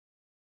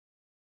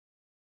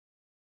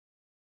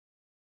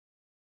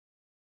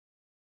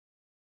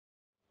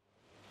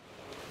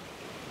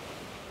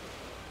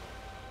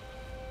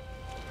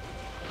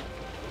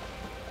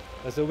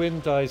As the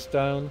wind dies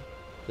down,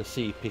 the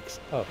sea picks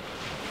up.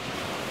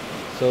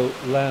 So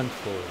land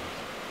falls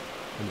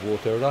and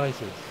water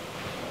rises.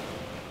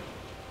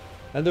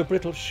 And the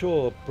brittle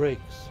shore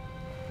breaks,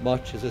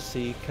 much as a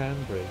sea can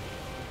break,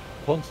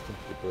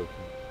 constantly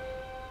broken.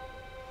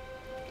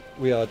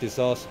 We are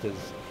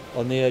disasters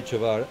on the edge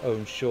of our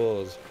own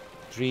shores,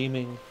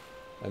 dreaming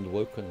and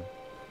woken.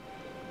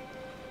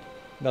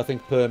 Nothing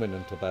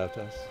permanent about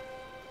us.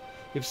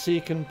 If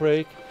sea can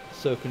break,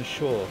 so can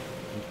shore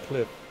and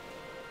cliff.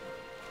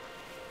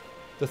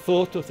 The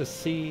thought of the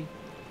sea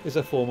is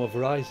a form of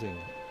rising,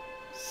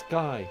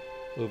 sky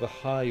over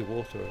high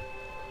water.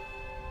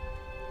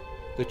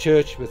 The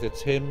church with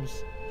its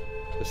hymns,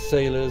 the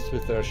sailors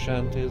with their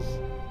shanties,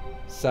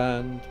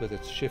 sand with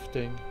its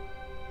shifting.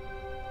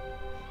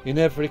 In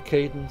every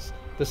cadence,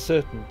 the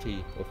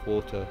certainty of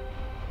water,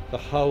 the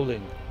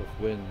howling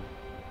of wind.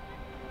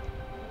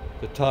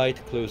 The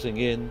tide closing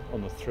in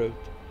on the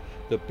throat,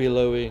 the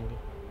billowing,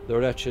 the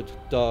wretched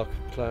dark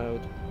cloud.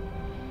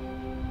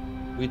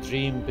 We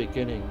dream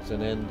beginnings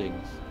and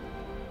endings.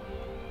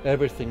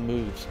 Everything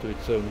moves to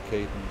its own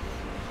cadence.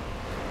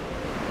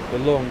 The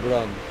long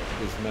run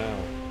is now.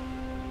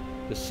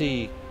 The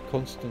sea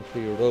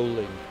constantly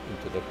rolling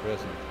into the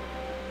present.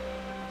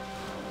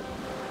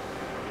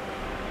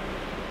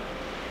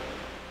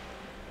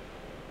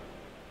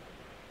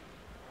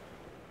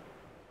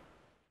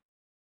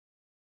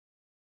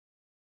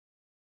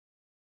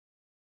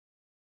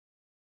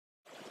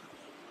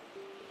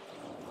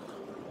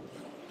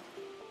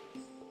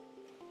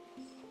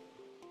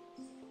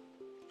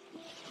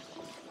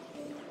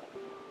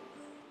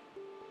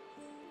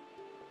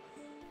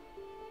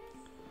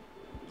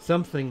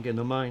 Something in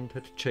the mind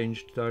had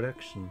changed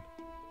direction.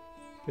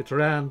 It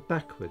ran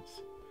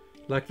backwards,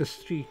 like the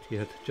street he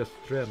had just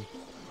dreamt.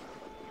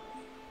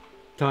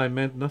 Time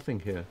meant nothing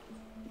here.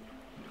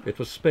 It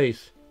was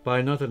space by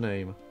another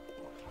name,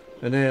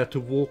 an air to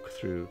walk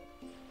through.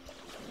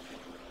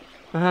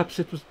 Perhaps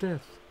it was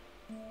death.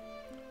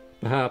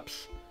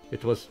 Perhaps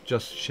it was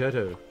just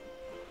shadow.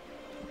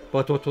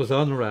 But what was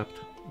unwrapped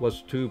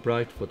was too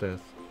bright for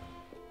death.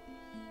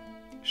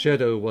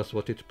 Shadow was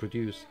what it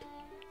produced.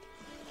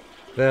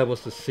 There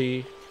was the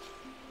sea,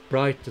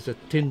 bright as a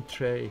tin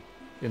tray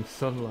in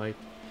sunlight,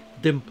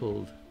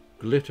 dimpled,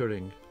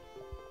 glittering.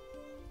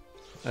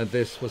 And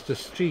this was the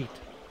street,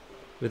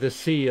 with the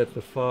sea at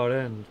the far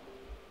end.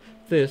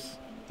 This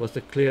was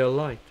the clear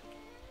light.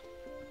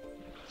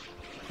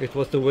 It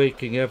was the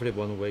waking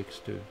everyone wakes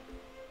to,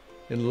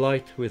 in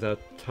light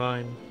without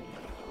time,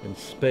 in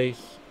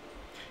space,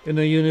 in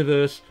a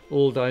universe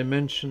all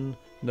dimension,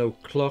 no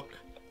clock,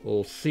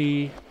 all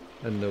sea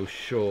and no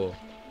shore.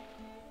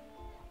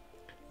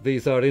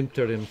 These are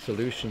interim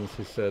solutions,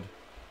 he said,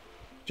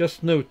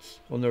 just notes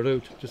on the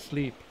road to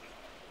sleep.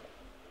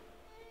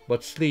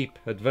 But sleep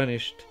had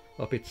vanished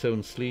up its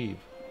own sleeve.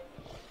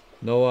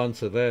 No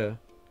answer there,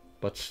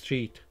 but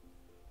street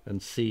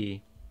and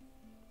sea.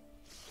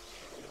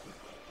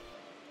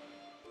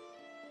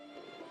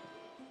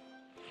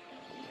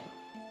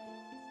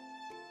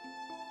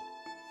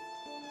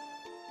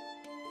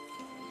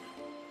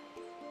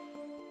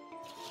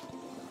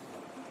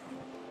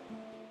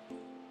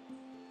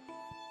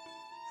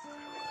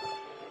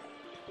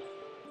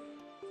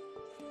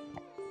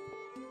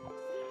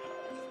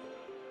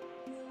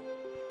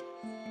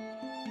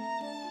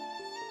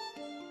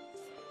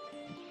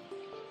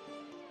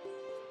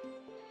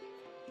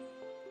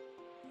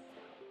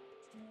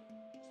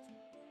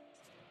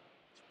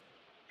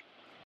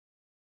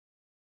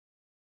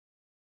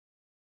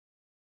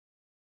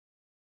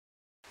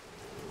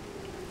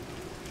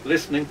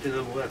 Listening to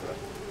the weather.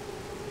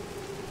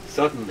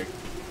 Suddenly,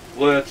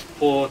 words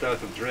poured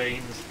out of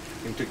drains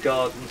into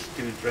gardens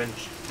too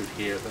drenched to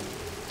hear them.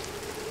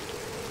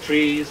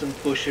 Trees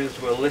and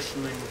bushes were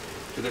listening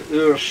to the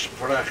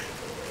Ursprach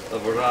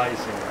of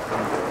rising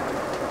thunder.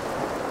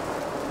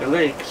 The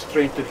lake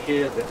strained to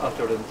hear the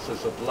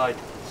utterances of light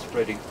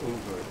spreading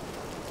over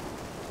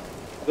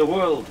it. The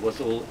world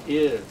was all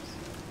ears,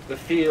 the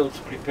fields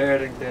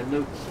preparing their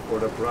notes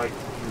for a bright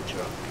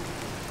future.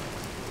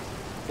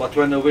 But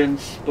when the wind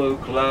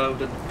spoke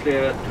loud and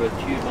clear to a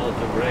tumult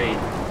of rain,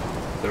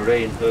 the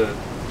rain heard.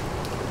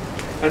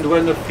 And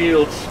when the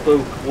fields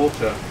spoke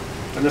water,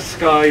 and the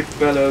sky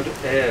bellowed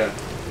air,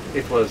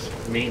 it was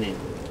meaning.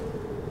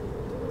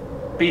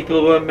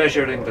 People were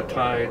measuring the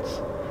tides,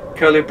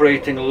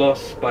 calibrating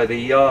loss by the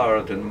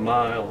yard and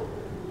mile.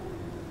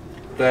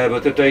 There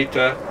were the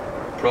data,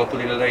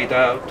 properly laid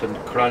out and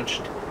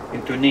crunched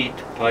into neat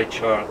pie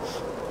charts.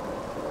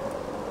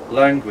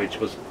 Language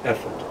was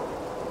effort.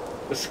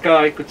 The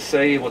sky could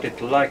say what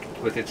it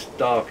liked with its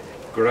dark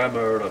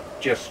grammar of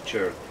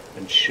gesture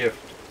and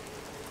shift.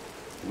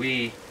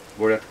 We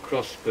were at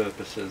cross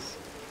purposes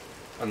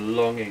and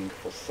longing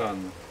for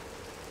sun.